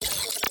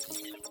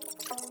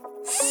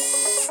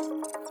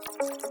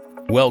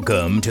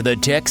Welcome to the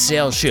Tech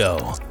Sales Show,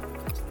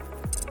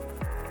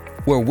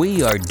 where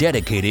we are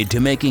dedicated to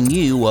making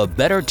you a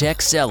better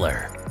tech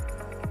seller,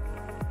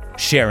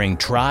 sharing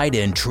tried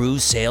and true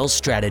sales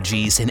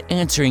strategies and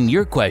answering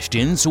your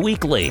questions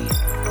weekly.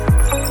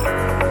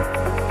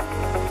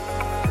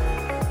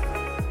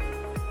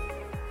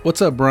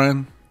 What's up,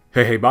 Brian?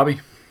 Hey, Bobby.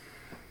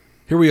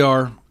 Here we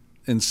are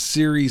in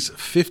Series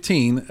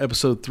 15,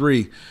 Episode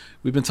 3.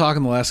 We've been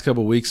talking the last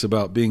couple of weeks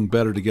about being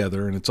better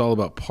together, and it's all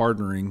about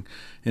partnering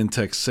in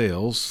tech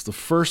sales. The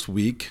first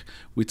week,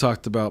 we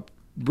talked about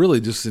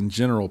really just in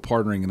general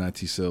partnering in IT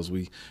sales.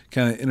 We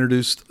kind of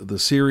introduced the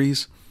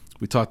series.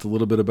 We talked a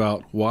little bit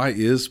about why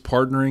is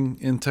partnering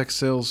in tech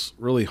sales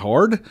really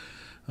hard,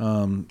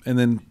 and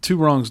then two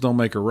wrongs don't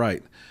make a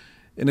right.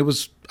 And it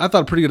was, I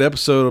thought, a pretty good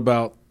episode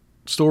about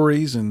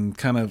stories and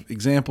kind of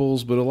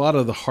examples, but a lot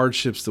of the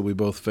hardships that we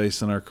both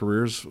faced in our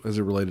careers as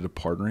it related to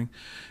partnering.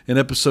 In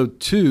episode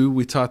 2,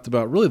 we talked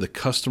about really the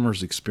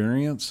customer's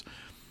experience,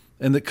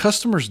 and that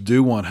customers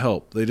do want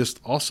help. They just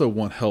also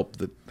want help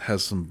that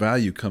has some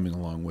value coming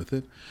along with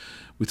it.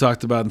 We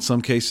talked about in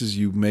some cases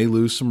you may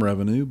lose some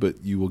revenue, but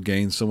you will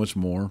gain so much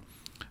more.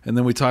 And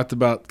then we talked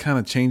about kind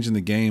of changing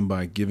the game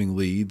by giving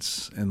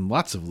leads, and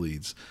lots of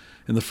leads.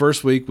 In the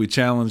first week, we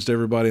challenged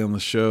everybody on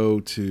the show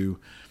to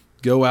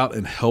go out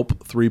and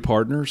help 3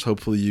 partners.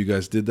 Hopefully you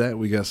guys did that.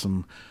 We got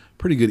some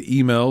pretty good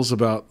emails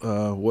about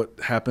what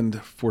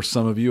happened for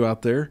some of you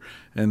out there,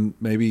 and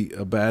maybe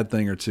a bad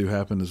thing or two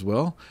happened as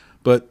well.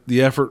 But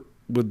the effort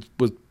would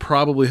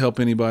probably help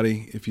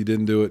anybody. If you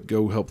didn't do it,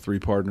 go help 3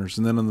 partners.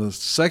 And then in the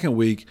second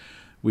week,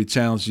 we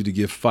challenged you to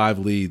give 5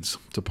 leads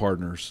to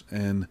partners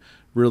and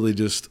really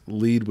just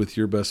lead with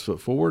your best foot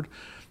forward.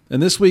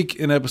 And this week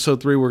in episode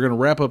 3, we're going to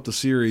wrap up the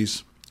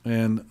series.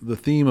 And the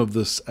theme of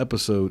this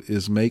episode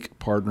is Make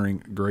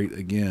Partnering Great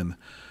Again.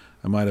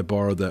 I might have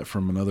borrowed that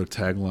from another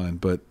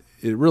tagline, but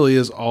it really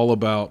is all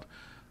about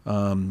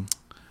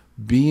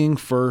being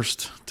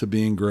first to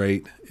being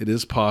great. It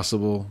is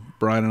possible.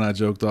 Brian and I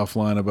joked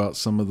offline about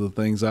some of the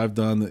things I've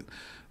done that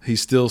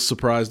he's still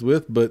surprised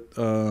with, but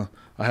I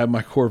have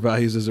my core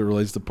values as it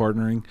relates to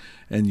partnering,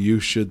 and you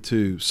should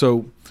too.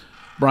 So,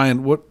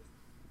 Brian, what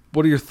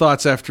are your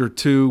thoughts after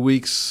 2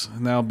 weeks,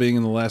 now being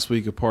in the last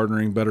week of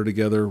partnering better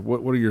together?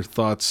 What are your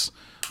thoughts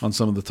on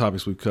some of the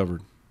topics we've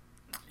covered?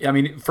 Yeah, I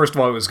mean, first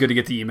of all, it was good to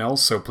get the emails,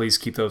 so please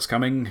keep those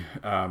coming.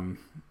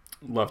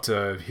 Love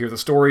to hear the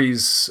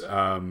stories,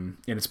 and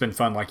it's been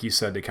fun, like you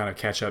said, to kind of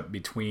catch up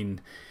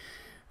between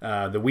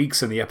the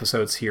weeks and the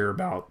episodes here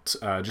about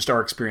just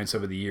our experience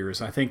over the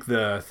years. I think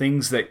the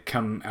things that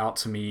come out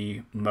to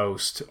me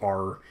most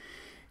are,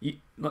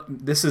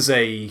 this is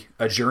a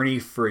journey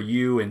for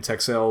you in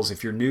tech sales.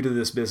 If you're new to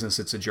this business,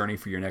 it's a journey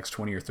for your next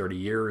 20 or 30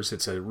 years.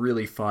 It's a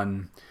really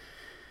fun,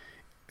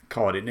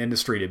 call it an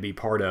industry to be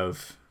part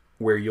of,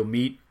 where you'll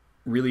meet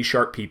really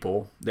sharp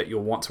people that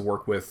you'll want to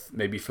work with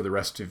maybe for the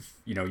rest of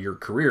your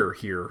career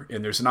here.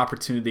 And there's an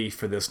opportunity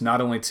for this not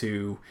only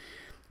to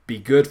be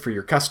good for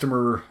your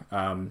customer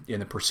in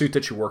the pursuit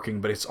that you're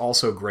working, but it's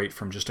also great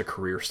from just a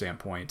career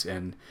standpoint,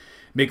 and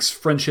makes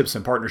friendships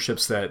and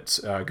partnerships that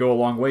go a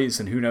long ways.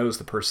 And who knows,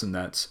 the person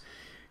that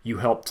you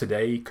help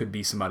today could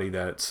be somebody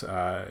that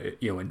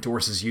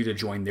endorses you to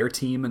join their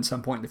team at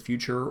some point in the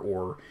future,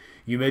 or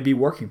you may be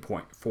working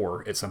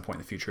for at some point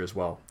in the future as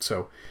well.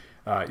 So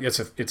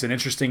it's an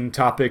interesting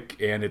topic,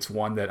 and it's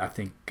one that I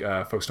think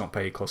folks don't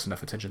pay close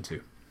enough attention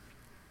to.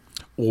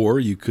 Or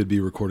you could be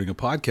recording a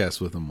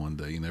podcast with them one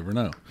day. You never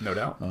know. No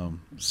doubt.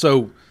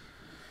 So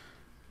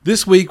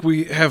this week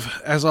we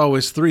have, as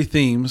always, 3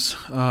 themes.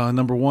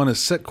 Number 1 is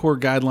set core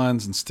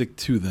guidelines and stick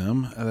to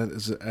them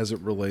as it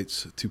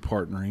relates to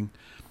partnering.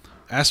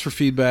 Ask for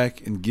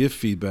feedback and give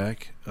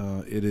feedback.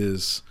 It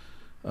is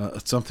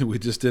something we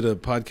just did a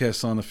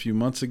podcast on a few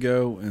months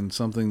ago, and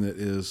something that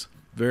is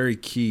very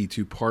key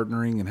to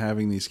partnering and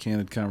having these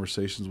candid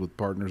conversations with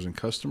partners and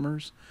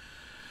customers.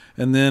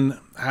 And then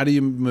how do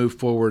you move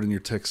forward in your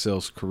tech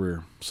sales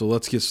career? So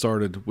let's get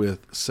started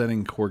with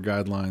setting core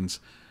guidelines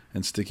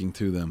and sticking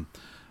to them.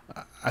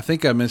 I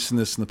think I mentioned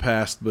this in the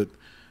past, but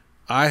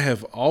I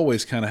have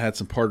always kind of had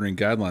some partnering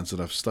guidelines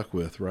that I've stuck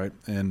with, right?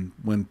 And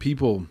when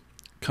people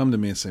come to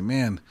me and say,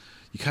 man,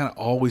 you kind of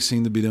always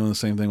seem to be doing the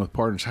same thing with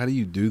partners, how do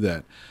you do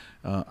that?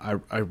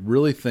 I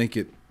really think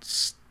it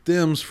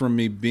stems from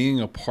me being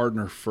a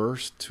partner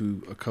first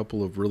to a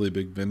couple of really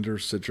big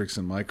vendors, Citrix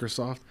and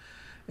Microsoft,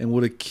 and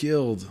would have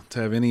killed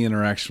to have any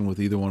interaction with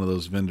either one of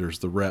those vendors,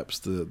 the reps,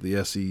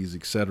 the SEs,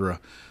 etc.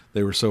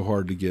 They were so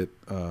hard to get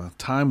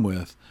time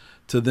with,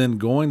 to then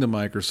going to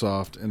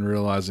Microsoft and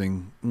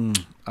realizing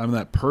I'm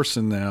that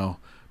person now.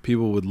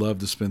 People would love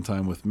to spend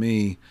time with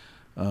me,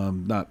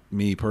 not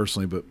me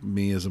personally, but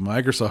me as a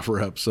Microsoft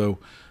rep. So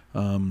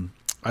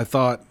I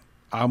thought,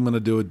 I'm going to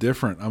do it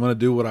different. I'm going to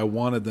do what I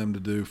wanted them to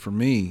do for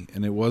me.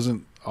 And it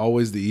wasn't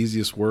always the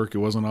easiest work. It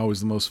wasn't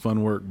always the most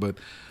fun work, but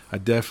I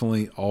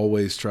definitely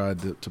always tried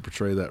to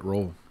portray that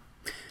role.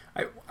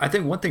 I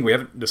think one thing we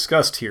haven't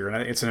discussed here,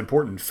 and it's an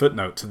important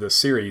footnote to this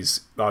series,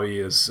 Bobby,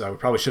 is we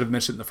probably should have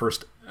mentioned in the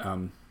first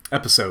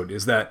episode,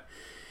 is that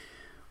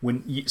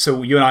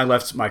so you and I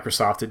left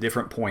Microsoft at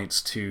different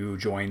points to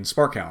join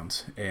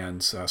SparkHound,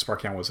 and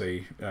SparkHound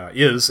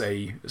is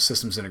a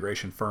systems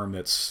integration firm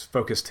that's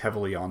focused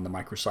heavily on the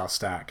Microsoft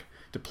stack,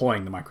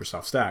 deploying the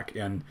Microsoft stack.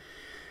 And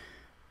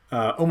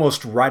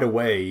almost right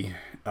away,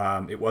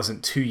 it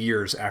wasn't 2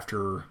 years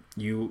after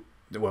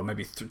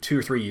maybe 2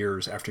 or 3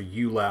 years after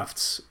you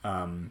left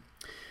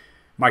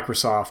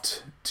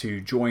Microsoft to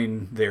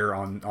join there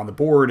on the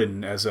board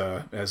and as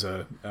a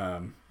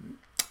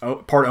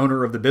part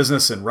owner of the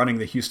business and running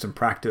the Houston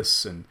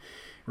practice and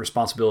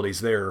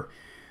responsibilities there,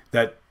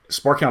 that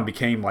SparkHound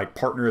became like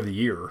partner of the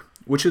year,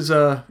 which is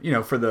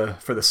for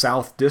the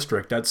South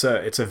District, it's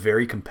a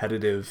very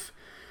competitive,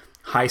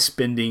 high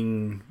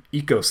spending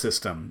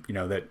ecosystem.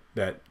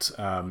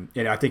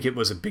 And I think it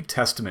was a big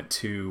testament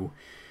to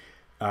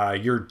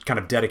your kind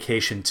of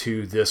dedication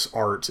to this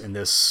art and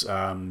this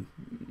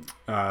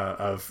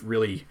of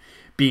really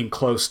being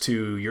close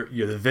to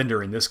the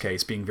vendor, in this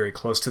case, being very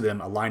close to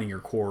them, aligning your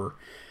core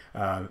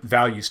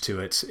values to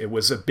it. It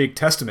was a big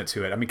testament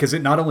to it. I mean, because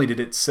it not only did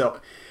it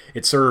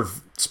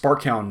serve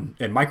SparkHound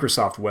and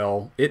Microsoft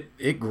well,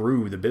 it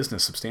grew the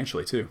business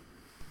substantially too.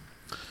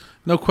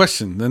 No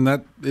question. Then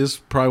that is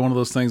probably one of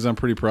those things I'm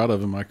pretty proud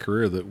of in my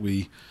career, that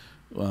we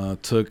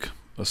took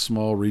a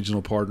small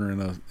regional partner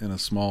in a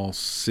small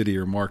city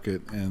or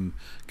market and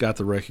got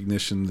the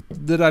recognition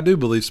that I do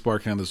believe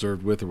SparkHound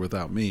deserved, with or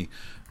without me.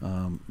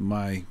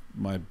 My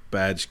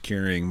badge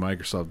carrying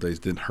Microsoft days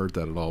didn't hurt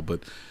that at all,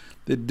 but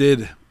it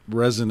did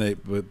resonate.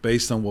 But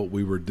based on what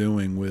we were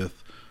doing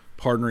with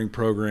partnering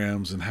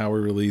programs and how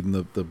we were leading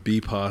the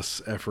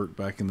BPOS effort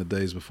back in the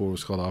days before it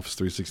was called Office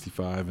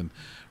 365, and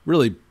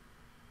really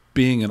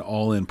being an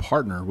all-in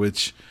partner,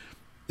 which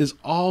is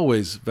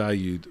always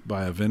valued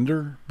by a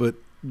vendor, but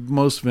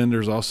most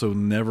vendors also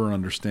never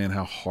understand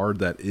how hard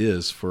that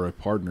is for a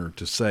partner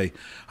to say,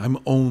 I'm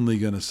only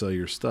going to sell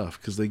your stuff,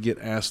 because they get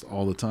asked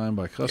all the time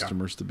by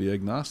customers to be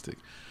agnostic.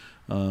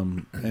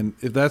 And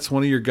if that's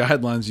one of your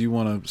guidelines you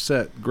want to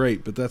set,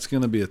 great, but that's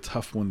going to be a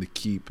tough one to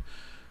keep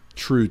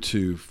true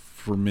to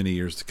for many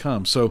years to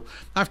come. So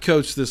I've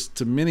coached this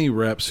to many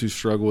reps who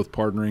struggle with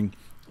partnering,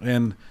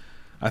 and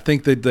I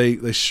think that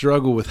they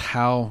struggle with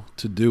how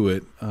to do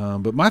it.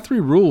 But my 3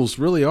 rules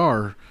really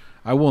are: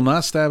 I will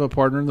not stab a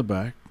partner in the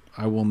back,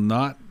 I will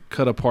not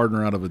cut a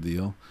partner out of a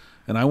deal,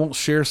 and I won't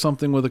share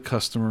something with a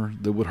customer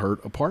that would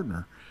hurt a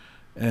partner.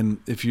 And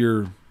if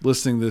you're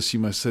listening to this, you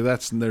might say,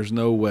 there's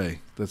no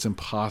way. That's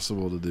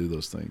impossible to do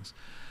those things.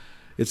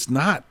 It's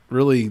not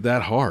really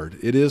that hard.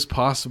 It is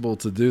possible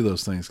to do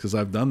those things because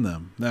I've done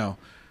them. Now,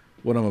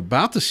 what I'm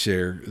about to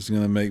share is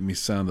going to make me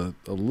sound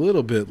a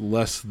little bit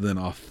less than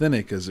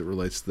authentic as it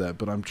relates to that,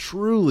 but I'm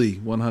truly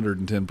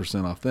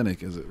 110%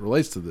 authentic as it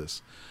relates to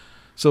this.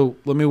 So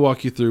let me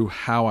walk you through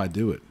how I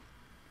do it.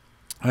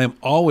 I am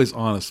always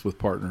honest with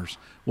partners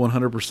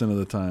 100% of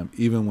the time,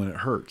 even when it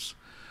hurts.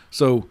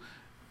 So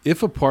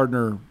if a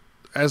partner,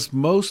 as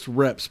most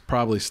reps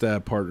probably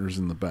stab partners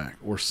in the back,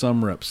 or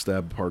some reps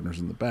stab partners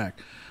in the back,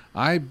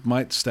 I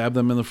might stab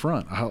them in the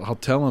front. I'll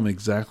tell them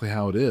exactly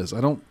how it is. I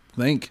don't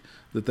think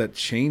that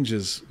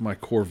changes my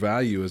core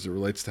value as it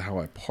relates to how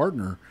I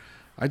partner.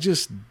 I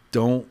just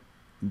don't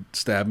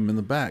stab them in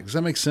the back. Does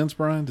that make sense,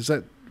 Brian? Does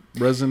that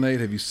resonate?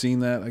 Have you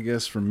seen that, I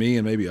guess, from me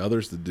and maybe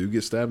others that do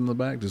get stabbed in the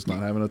back, just not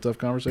having a tough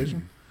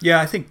conversation?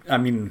 Yeah, I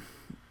mean,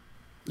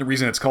 the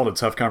reason it's called a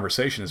tough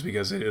conversation is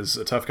because it is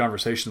a tough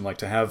conversation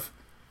to have.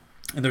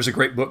 And there's a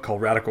great book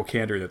called Radical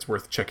Candor that's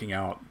worth checking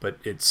out, but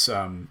it's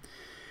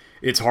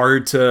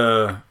hard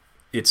to,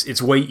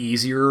 it's way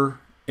easier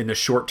in the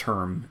short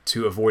term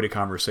to avoid a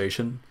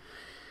conversation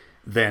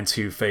than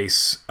to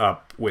face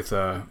up with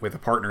a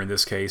partner, in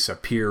this case, a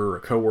peer, a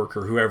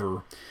coworker,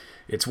 whoever.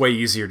 It's way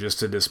easier just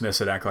to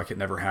dismiss it, act like it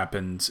never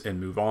happened, and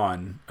move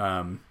on.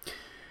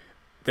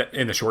 That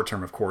in the short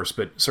term, of course,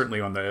 but certainly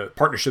on the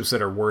partnerships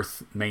that are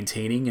worth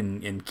maintaining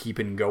and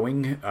keeping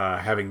going,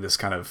 having this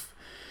kind of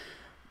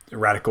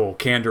radical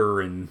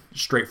candor and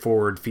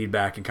straightforward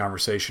feedback and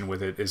conversation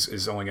with it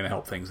is only going to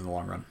help things in the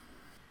long run.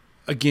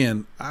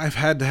 Again, I've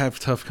had to have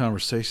tough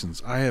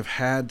conversations. I have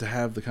had to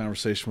have the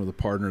conversation with a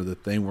partner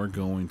that they weren't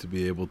going to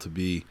be able to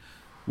be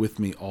with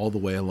me all the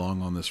way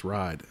along on this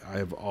ride. I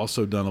have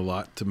also done a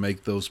lot to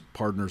make those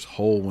partners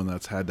whole when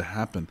that's had to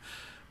happen.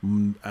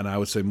 And I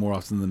would say more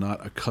often than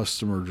not, a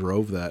customer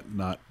drove that,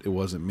 it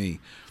wasn't me.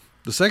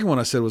 The second one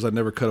I said was I'd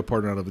never cut a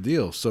partner out of a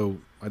deal. So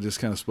I just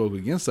kind of spoke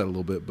against that a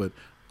little bit, but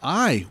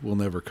I will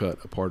never cut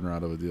a partner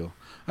out of a deal.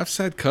 I've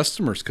had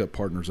customers cut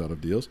partners out of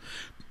deals,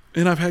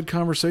 and I've had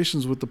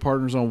conversations with the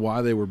partners on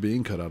why they were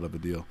being cut out of a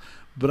deal.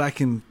 But I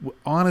can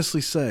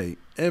honestly say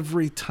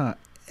every time,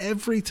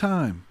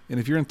 and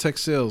if you're in tech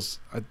sales,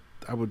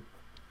 I would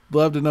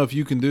love to know if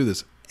you can do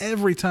this.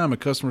 Every time a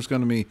customer's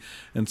come to me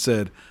and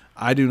said,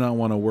 I do not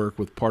want to work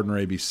with partner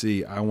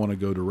ABC, I want to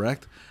go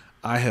direct,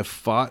 I have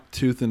fought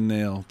tooth and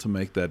nail to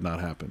make that not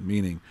happen,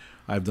 meaning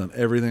I've done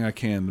everything I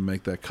can to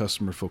make that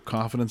customer feel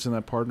confidence in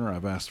that partner.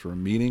 I've asked for a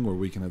meeting where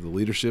we can have the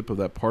leadership of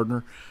that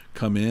partner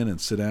come in and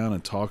sit down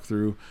and talk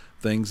through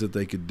things that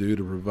they could do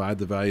to provide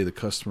the value the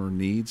customer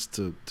needs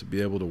to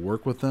be able to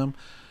work with them.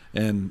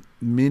 And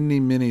many,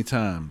 many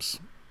times,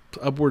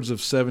 upwards of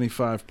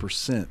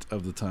 75%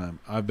 of the time,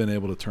 I've been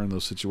able to turn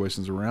those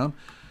situations around.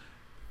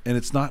 And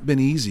it's not been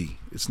easy.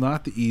 It's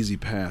not the easy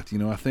path.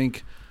 I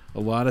think a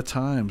lot of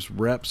times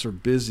reps are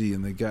busy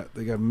and they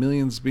got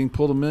millions being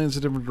pulled in millions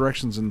of different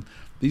directions. And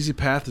the easy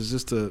path is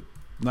just to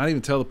not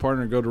even tell the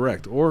partner to go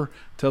direct, or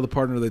tell the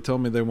partner they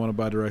told me they want to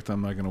buy direct,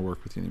 I'm not going to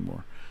work with you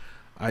anymore.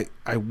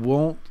 I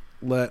won't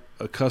let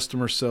a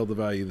customer sell the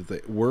value that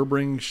they were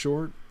bringing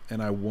short,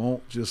 and I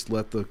won't just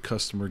let the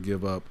customer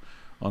give up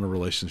on a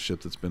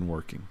relationship that's been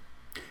working.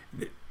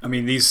 I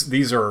mean,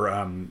 these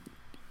are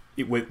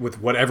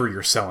with whatever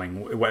you're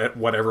selling,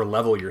 whatever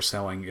level you're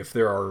selling. If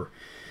there are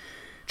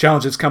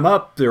challenges come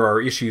up, there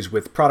are issues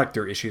with product,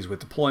 there are issues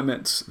with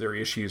deployments, there are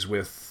issues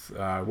with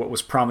what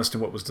was promised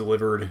and what was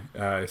delivered.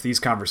 If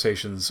these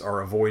conversations are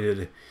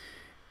avoided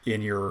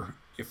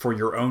for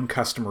your own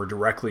customer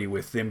directly,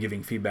 with them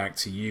giving feedback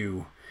to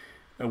you,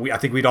 I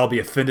think we'd all be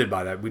offended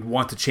by that. We'd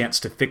want the chance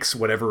to fix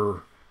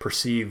whatever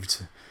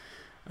perceived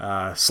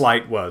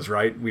slight was,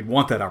 right? We'd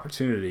want that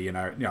opportunity, and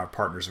our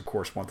partners, of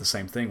course, want the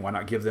same thing. Why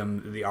not give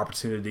them the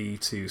opportunity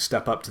to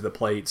step up to the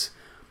plate,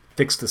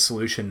 fix the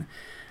solution?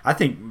 I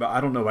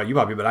don't know about you,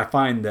 Bobby, but I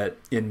find that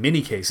in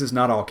many cases,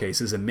 not all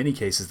cases, in many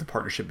cases, the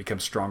partnership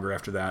becomes stronger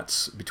after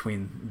that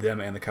between them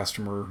and the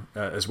customer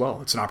as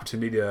well. It's an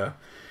opportunity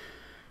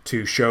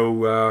to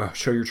show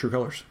your true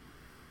colors.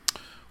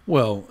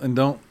 Well, and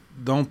don't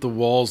the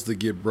walls that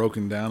get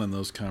broken down in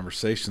those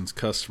conversations,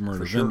 customer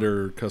to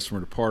vendor, customer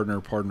to partner,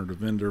 partner to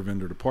vendor,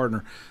 vendor to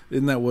partner,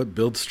 isn't that what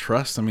builds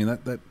trust? I mean,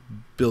 that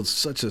builds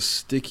such a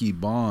sticky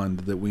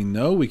bond that we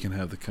know we can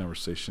have the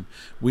conversation.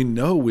 We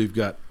know we've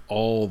got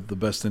all the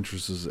best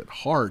interests at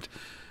heart,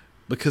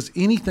 because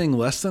anything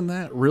less than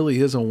that really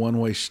is a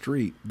one-way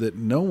street that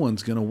no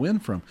one's going to win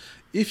from.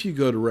 If you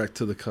go direct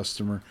to the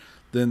customer,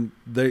 then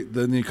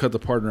you cut the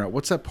partner out.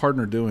 What's that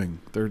partner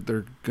doing? They're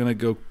going to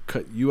go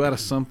cut you out of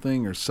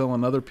something or sell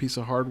another piece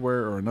of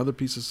hardware or another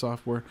piece of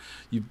software.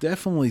 You've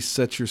definitely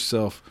set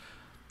yourself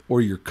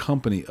or your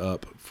company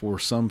up for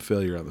some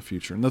failure in the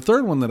future. And the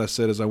third one that I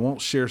said is I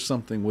won't share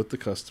something with the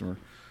customer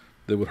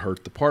that would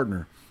hurt the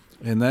partner.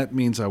 And that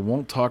means I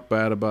won't talk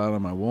bad about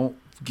them. I won't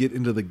get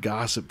into the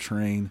gossip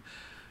train.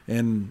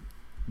 And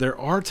there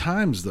are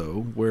times,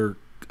 though, where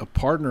a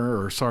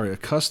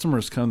customer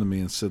has come to me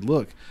and said,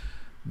 look,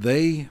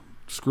 they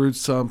screwed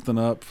something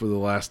up for the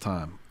last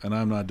time, and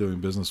I'm not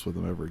doing business with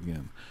them ever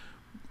again.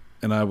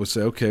 And I would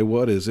say, okay,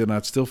 what is it? And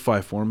I'd still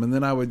fight for them. And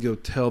then I would go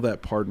tell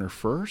that partner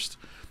first.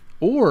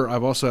 Or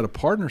I've also had a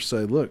partner say,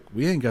 look,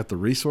 we ain't got the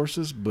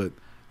resources, but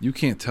you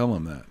can't tell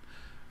them that.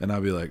 And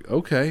I'd be like,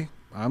 okay,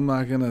 I'm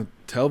not going to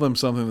tell them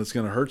something that's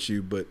going to hurt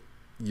you, but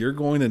you're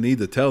going to need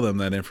to tell them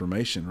that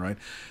information, right?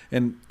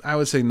 And I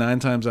would say 9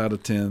 times out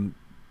of 10,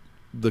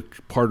 the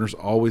partners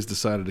always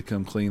decided to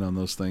come clean on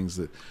those things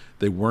that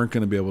they weren't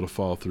going to be able to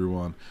follow through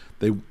on.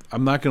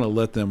 I'm not going to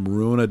let them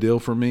ruin a deal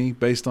for me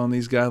based on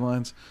these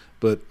guidelines,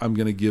 but I'm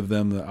going to give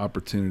them the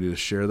opportunity to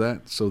share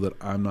that so that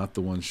I'm not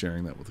the one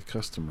sharing that with the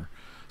customer.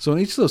 So in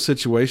each of those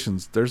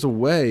situations, there's a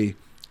way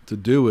to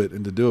do it,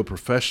 and to do it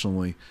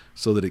professionally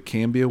so that it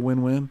can be a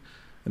win-win.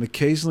 And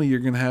occasionally you're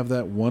going to have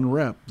that one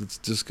rep that's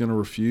just going to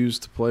refuse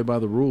to play by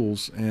the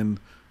rules, and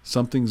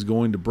something's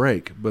going to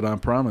break. But I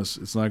promise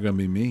it's not going to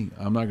be me.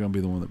 I'm not going to be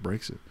the one that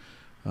breaks it,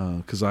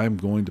 because I'm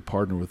going to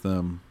partner with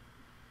them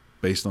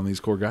based on these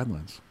core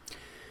guidelines.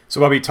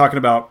 So Bobby, talking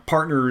about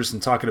partners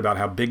and talking about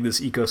how big this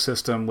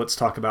ecosystem, let's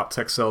talk about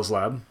Tech Sales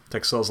Lab.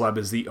 Tech Sales Lab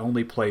is the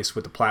only place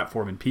with the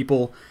platform and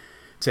people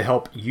to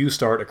help you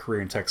start a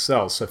career in tech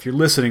sales. So if you're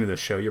listening to this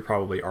show, you're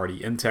probably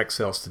already in tech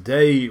sales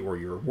today, or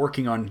you're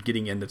working on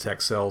getting into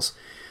tech sales.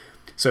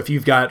 So if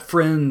you've got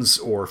friends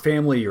or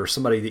family or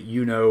somebody that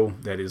you know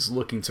that is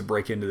looking to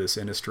break into this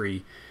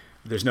industry,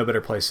 there's no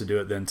better place to do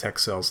it than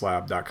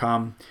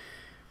techsaleslab.com.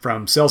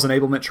 From sales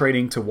enablement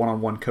training to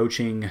one-on-one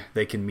coaching,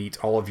 they can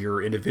meet all of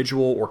your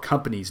individual or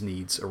company's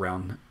needs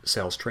around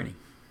sales training.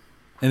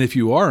 And if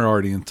you are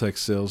already in tech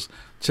sales,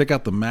 check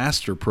out the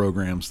master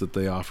programs that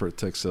they offer at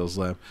Tech Sales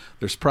Lab.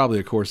 There's probably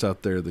a course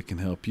out there that can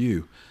help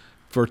you.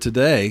 For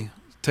today,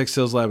 Tech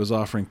Sales Lab is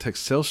offering Tech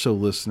Sales Show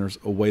listeners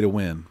a way to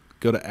win.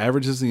 Go to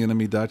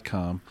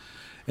averageistheenemy.com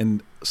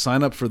and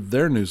sign up for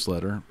their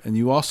newsletter. And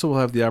you also will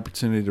have the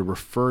opportunity to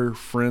refer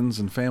friends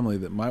and family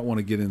that might want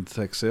to get into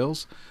tech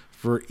sales.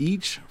 For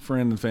each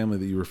friend and family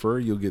that you refer,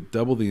 you'll get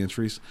double the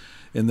entries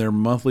in their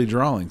monthly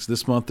drawings.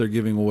 This month, they're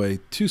giving away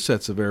 2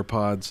 sets of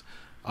AirPods,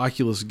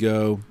 Oculus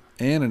Go,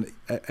 and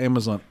an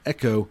Amazon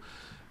Echo.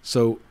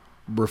 So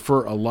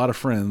refer a lot of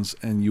friends,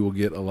 and you will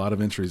get a lot of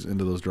entries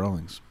into those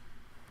drawings.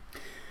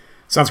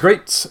 Sounds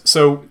great.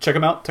 So check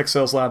them out,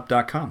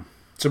 techsaleslab.com.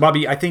 So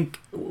Bobby, I think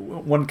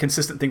one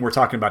consistent thing we're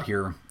talking about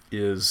here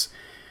is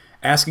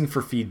asking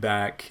for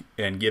feedback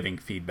and giving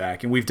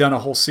feedback. And we've done a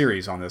whole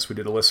series on this. We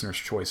did a listener's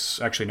choice.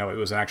 Actually, no, it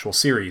was an actual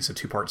series, a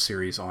 2-part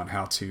series on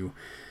how to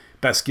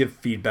best give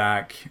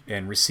feedback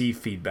and receive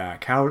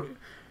feedback.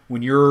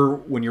 When you're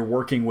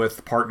working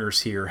with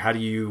partners here, how do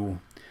you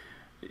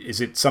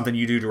is it something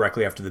you do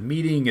directly after the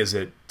meeting? Is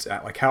it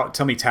like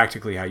tell me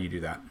tactically how you do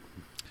that.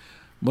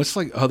 Much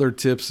like other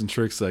tips and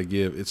tricks that I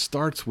give, it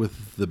starts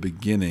with the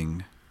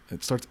beginning.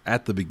 It starts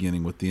at the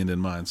beginning with the end in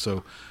mind.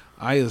 So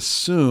I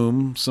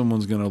assume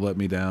someone's going to let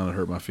me down and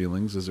hurt my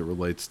feelings as it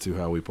relates to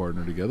how we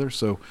partner together.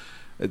 So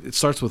it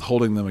starts with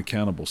holding them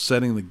accountable,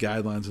 setting the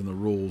guidelines and the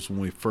rules when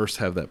we first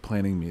have that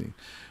planning meeting.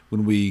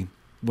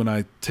 When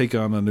I take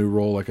on a new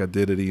role like I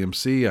did at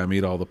EMC, I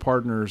meet all the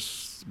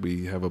partners.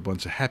 We have a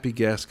bunch of happy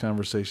gas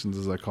conversations,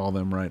 as I call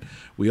them, right?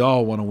 We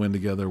all want to win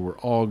together. We're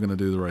all going to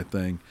do the right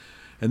thing.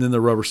 And then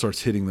the rubber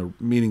starts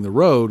meeting the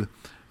road,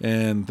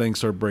 and things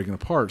start breaking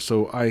apart.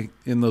 So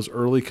in those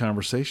early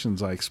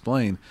conversations, I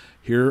explain,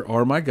 here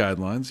are my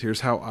guidelines.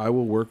 Here's how I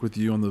will work with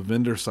you on the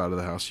vendor side of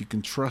the house. You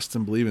can trust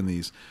and believe in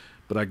these,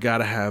 but I got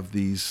to have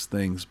these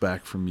things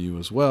back from you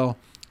as well,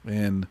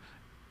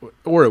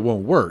 or it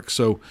won't work.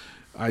 So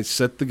I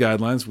set the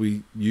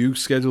guidelines. You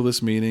schedule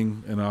this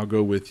meeting, and I'll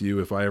go with you.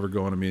 If I ever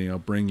go on a meeting, I'll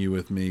bring you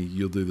with me.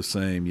 You'll do the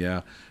same,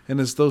 yeah. And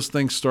as those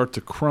things start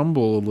to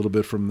crumble a little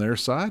bit from their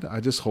side,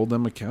 I just hold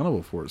them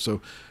accountable for it.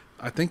 So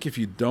I think if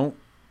you don't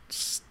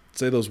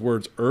say those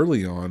words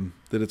early on,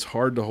 that it's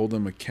hard to hold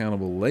them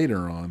accountable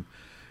later on.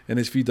 And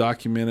if you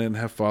document it and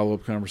have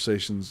follow-up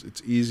conversations,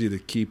 it's easy to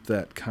keep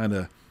that kind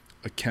of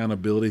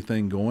accountability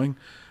thing going.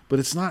 But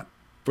it's not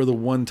for the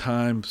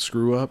one-time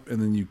screw-up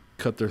and then you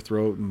cut their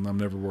throat and I'm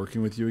never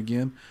working with you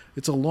again.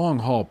 It's a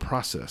long-haul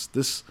process.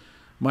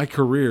 My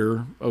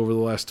career over the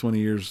last 20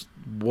 years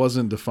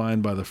wasn't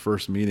defined by the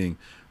first meeting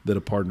that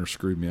a partner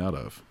screwed me out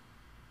of.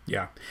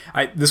 Yeah,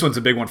 this one's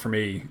a big one for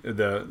me,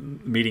 the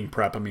meeting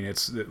prep. I mean,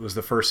 it was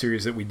the first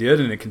series that we did,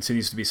 and it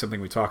continues to be something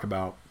we talk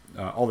about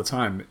all the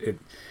time.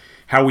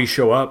 How we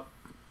show up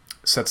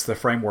sets the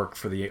framework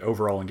for the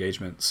overall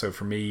engagement. So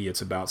for me,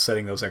 it's about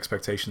setting those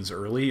expectations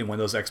early, and when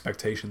those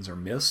expectations are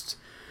missed,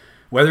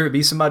 whether it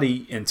be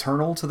somebody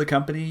internal to the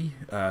company,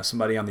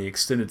 somebody on the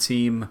extended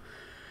team,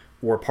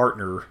 or a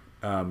partner,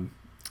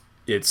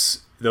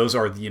 those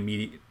are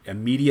the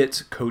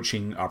immediate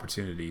coaching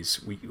opportunities.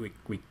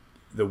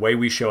 The way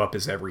we show up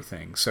is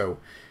everything. So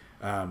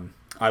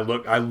I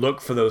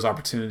look for those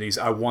opportunities.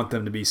 I want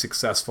them to be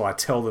successful. I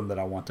tell them that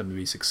I want them to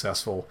be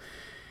successful.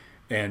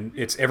 And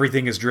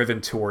everything is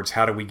driven towards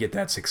how do we get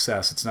that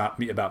success. It's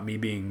not about me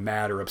being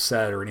mad or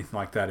upset or anything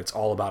like that. It's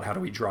all about how do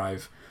we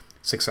drive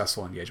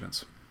successful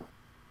engagements.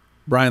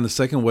 Brian, the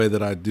second way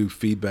that I do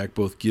feedback,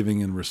 both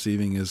giving and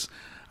receiving, is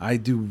I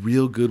do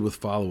real good with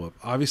follow-up.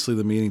 Obviously,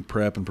 the meeting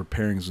prep and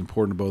preparing is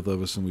important to both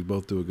of us, and we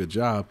both do a good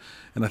job.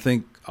 And I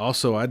think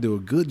also I do a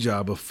good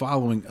job of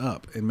following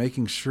up and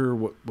making sure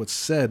what's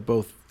said,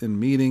 both in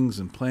meetings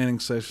and planning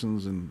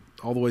sessions and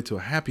all the way to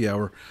a happy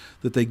hour,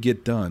 that they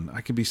get done.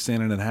 I could be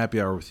standing at a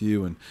happy hour with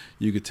you, and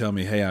you could tell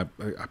me, hey, I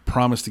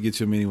promise to get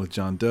you a meeting with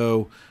John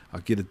Doe. I'll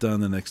get it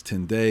done the next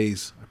 10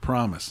 days. I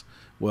promise.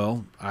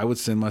 Well, I would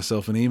send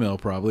myself an email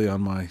probably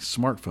on my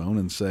smartphone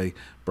and say,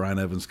 Brian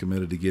Evans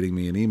committed to getting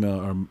me an email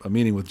or a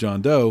meeting with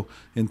John Doe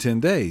in 10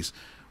 days.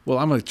 Well,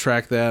 I'm going to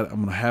track that. I'm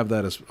going to have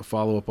that as a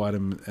follow-up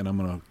item, and I'm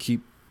going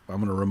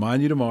to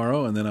remind you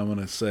tomorrow, and then I'm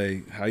going to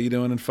say, how you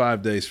doing in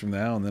 5 days from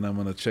now? And then I'm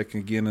going to check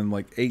again in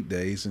like 8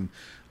 days. And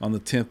on the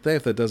 10th day,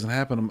 if that doesn't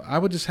happen, I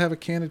would just have a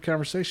candid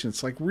conversation.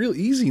 It's like real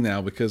easy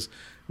now because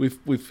we've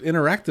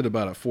interacted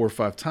about it 4 or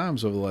 5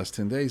 times over the last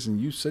 10 days, and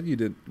you said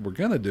we're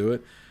going to do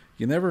it.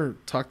 You never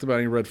talked about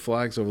any red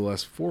flags over the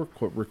last 4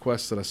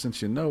 requests that I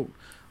sent you a note.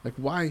 Like,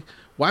 why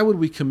would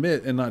we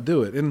commit and not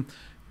do it? And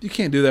you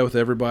can't do that with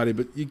everybody,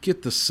 but you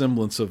get the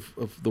semblance of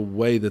the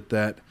way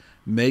that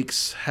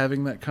makes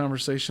having that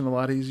conversation a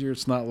lot easier.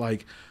 It's not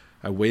like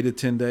I waited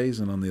 10 days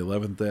and on the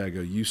 11th day I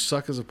go, you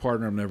suck as a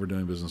partner. I'm never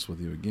doing business with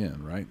you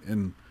again, right?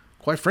 And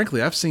quite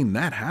frankly, I've seen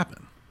that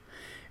happen.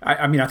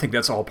 I mean, I think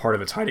that's all part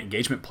of a tight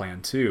engagement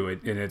plan too,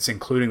 and it's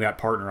including that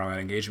partner on that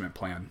engagement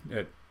plan.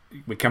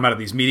 We come out of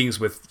these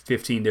meetings with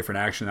 15 different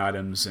action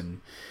items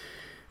and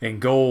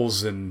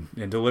goals and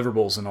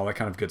deliverables and all that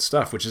kind of good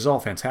stuff, which is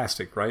all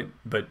fantastic, right?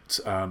 But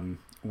the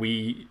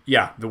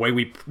way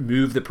we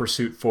move the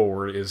pursuit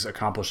forward is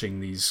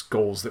accomplishing these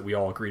goals that we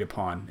all agreed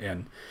upon,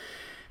 and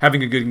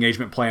having a good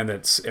engagement plan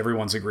that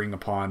everyone's agreeing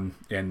upon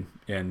and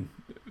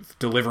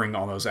delivering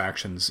on those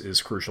actions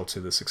is crucial to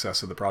the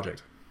success of the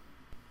project.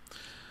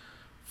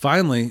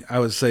 Finally, I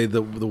would say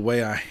the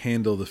way I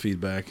handle the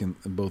feedback in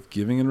both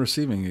giving and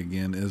receiving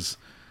again is,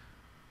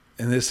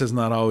 and this has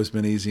not always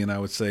been easy, and I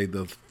would say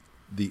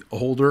the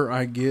older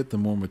I get, the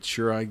more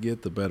mature I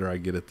get, the better I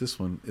get at this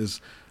one,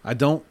 is I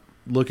don't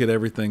look at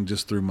everything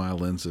just through my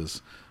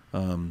lenses.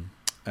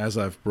 As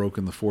I've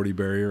broken the 40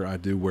 barrier, I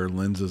do wear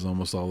lenses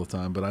almost all the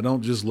time, but I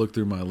don't just look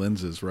through my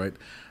lenses, right?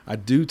 I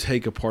do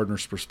take a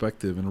partner's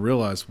perspective and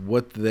realize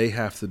what they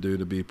have to do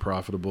to be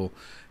profitable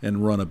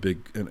and run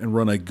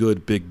a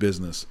good big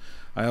business.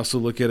 I also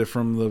look at it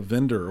from the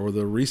vendor or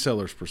the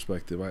reseller's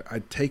perspective. I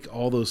take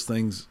all those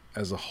things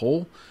as a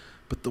whole,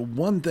 but the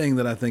one thing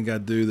that I think I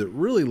do that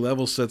really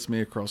level sets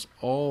me across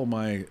all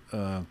my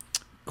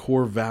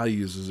core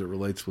values as it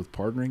relates with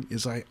partnering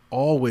is I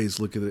always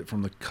look at it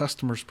from the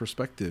customer's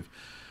perspective.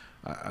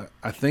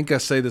 I think I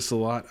say this a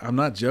lot. I'm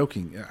not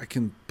joking. I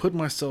can put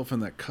myself in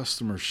that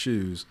customer's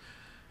shoes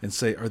and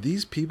say, are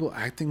these people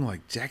acting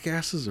like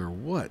jackasses or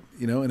what?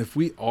 And if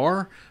we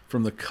are,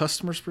 from the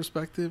customer's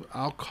perspective,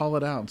 I'll call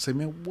it out and say,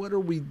 man, what are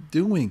we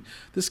doing?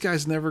 This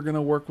guy's never going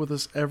to work with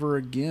us ever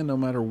again, no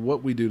matter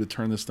what we do to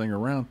turn this thing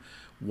around.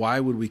 Why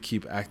would we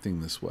keep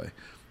acting this way?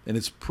 And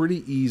it's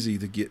pretty easy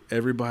to get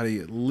everybody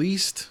at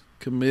least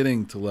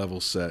committing to level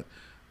set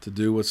to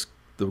do what's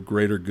the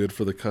greater good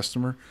for the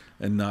customer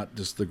and not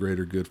just the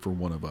greater good for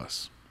one of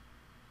us.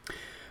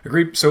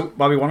 Agreed. So,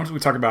 Bobby, why don't we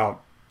talk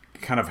about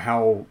kind of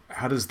how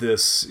does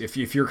this,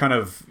 if you're kind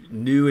of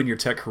new in your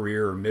tech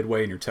career or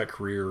midway in your tech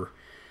career,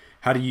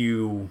 how do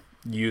you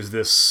use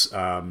this,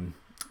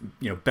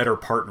 better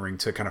partnering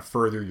to kind of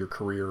further your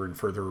career and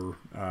further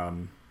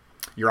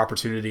your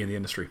opportunity in the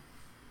industry?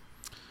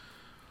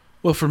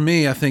 Well, for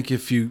me, I think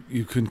if you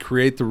can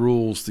create the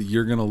rules that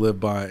you're going to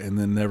live by and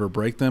then never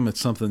break them, it's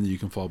something that you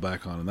can fall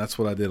back on. And that's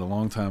what I did a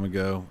long time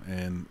ago.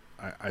 And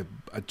I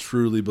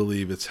truly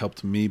believe it's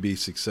helped me be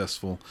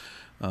successful.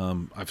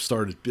 I've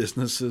started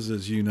businesses,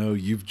 as you know.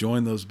 You've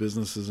joined those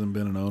businesses and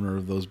been an owner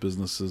of those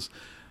businesses.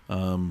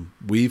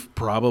 We've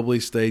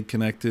probably stayed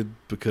connected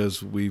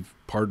because we've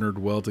partnered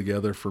well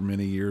together for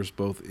many years,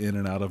 both in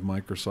and out of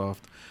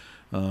Microsoft.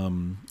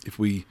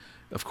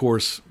 Of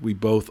course, we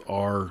both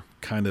are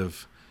kind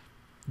of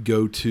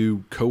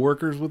go-to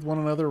coworkers with one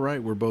another,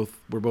 right? We're both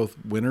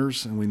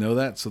winners, and we know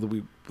that,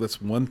 so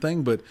that's one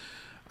thing. But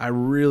I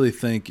really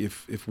think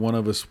if one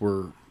of us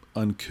were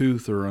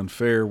uncouth or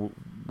unfair,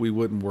 we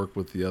wouldn't work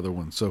with the other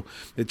one. So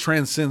it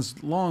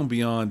transcends long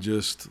beyond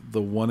just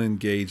the one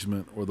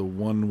engagement or the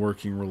one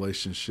working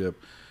relationship.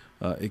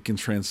 It can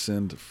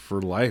transcend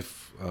for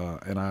life,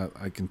 and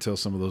I can tell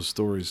some of those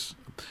stories.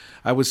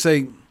 I would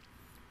say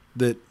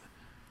that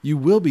you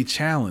will be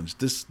challenged.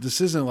 This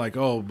isn't like,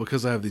 oh,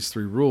 because I have these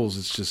 3 rules,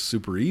 it's just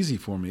super easy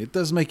for me. It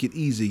does make it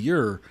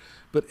easier,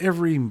 but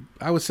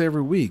I would say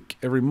every week,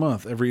 every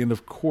month, every end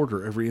of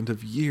quarter, every end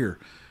of year,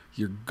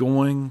 you're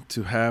going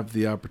to have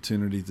the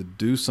opportunity to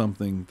do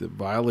something that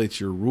violates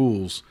your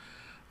rules.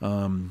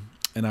 And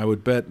I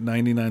would bet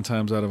 99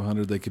 times out of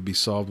 100 they could be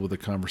solved with a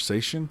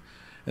conversation,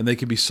 and they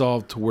could be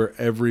solved to where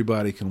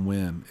everybody can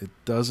win. It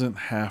doesn't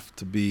have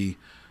to be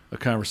a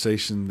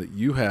conversation that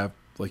you have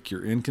like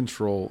you're in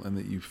control and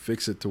that you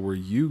fix it to where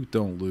you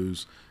don't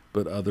lose,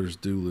 but others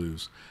do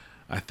lose.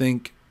 I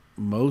think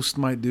most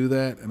might do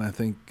that, and I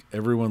think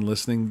everyone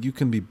listening, you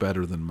can be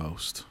better than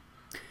most.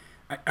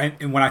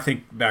 And when I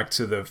think back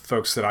to the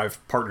folks that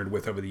I've partnered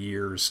with over the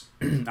years,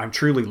 I'm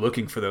truly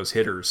looking for those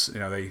hitters.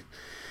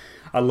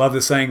 I love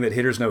the saying that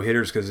hitters know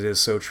hitters because it is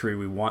so true.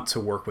 We want to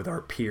work with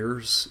our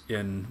peers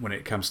when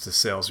it comes to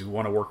sales. We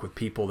want to work with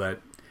people that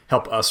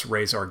help us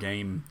raise our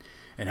game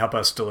and help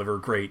us deliver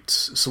great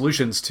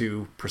solutions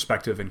to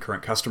prospective and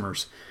current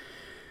customers.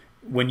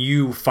 When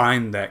you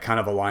find that kind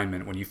of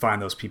alignment, when you find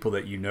those people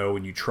that you know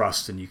and you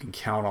trust and you can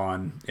count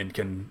on and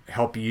can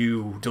help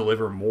you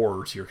deliver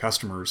more to your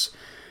customers,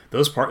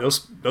 those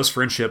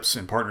friendships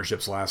and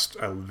partnerships last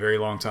a very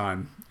long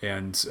time.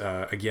 And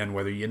again,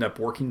 whether you end up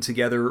working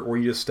together or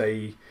you just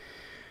stay,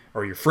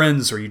 or you're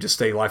friends, or you just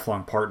stay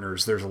lifelong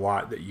partners, there's a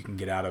lot that you can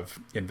get out of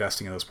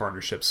investing in those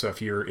partnerships. So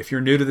if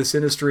you're new to this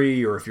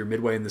industry, or if you're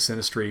midway in this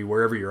industry,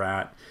 wherever you're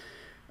at,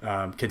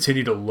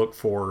 continue to look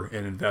for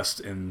and invest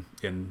in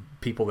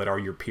people that are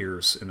your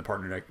peers in the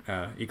partner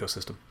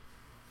ecosystem.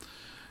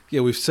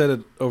 Yeah, we've said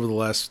it over the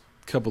last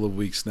couple of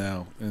weeks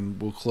now,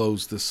 and we'll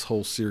close this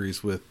whole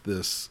series with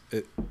this.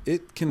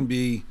 It can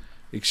be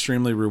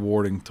extremely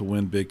rewarding to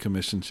win big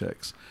commission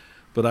checks,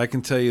 but I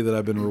can tell you that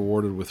I've been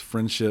rewarded with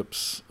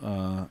friendships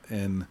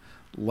and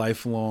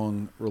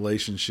lifelong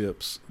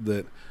relationships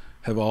that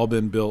have all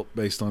been built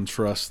based on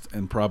trust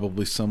and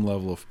probably some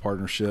level of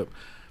partnership.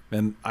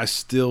 And I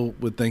still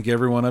would thank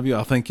every one of you.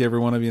 I'll thank every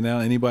one of you now.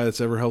 Anybody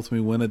that's ever helped me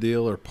win a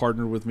deal or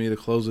partnered with me to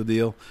close a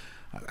deal,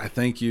 I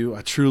thank you.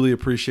 I truly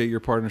appreciate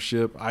your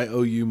partnership. I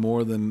owe you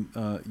more than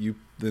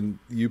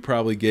you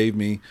probably gave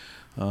me,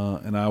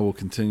 and I will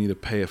continue to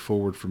pay it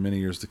forward for many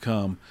years to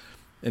come.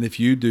 And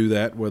if you do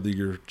that, whether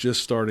you're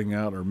just starting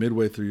out or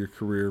midway through your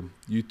career,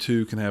 you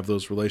too can have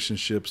those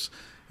relationships,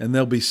 and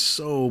they'll be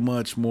so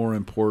much more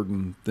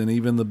important than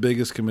even the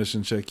biggest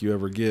commission check you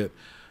ever get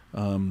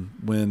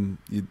when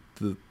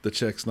the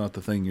check's not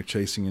the thing you're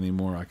chasing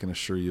anymore. I can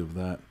assure you of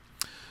that.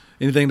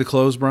 Anything to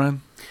close,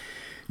 Brian?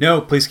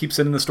 No, please keep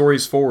sending the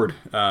stories forward.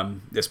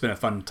 It's been a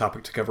fun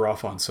topic to cover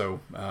off on, so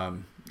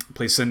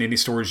please send any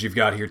stories you've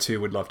got here too.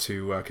 We'd love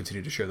to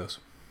continue to share those.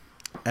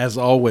 As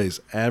always,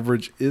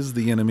 average is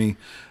the enemy.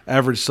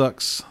 Average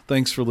sucks.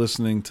 Thanks for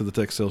listening to the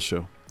Tech Sales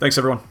Show. Thanks,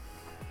 everyone.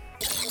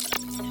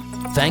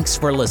 Thanks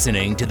for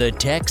listening to the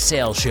Tech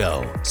Sales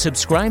Show.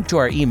 Subscribe to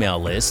our email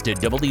list at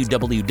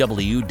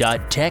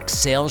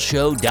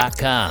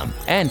www.techsaleshow.com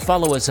and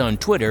follow us on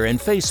Twitter and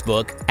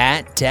Facebook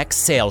at Tech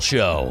Sales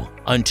Show.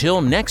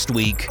 Until next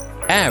week,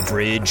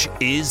 average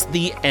is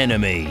the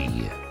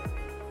enemy.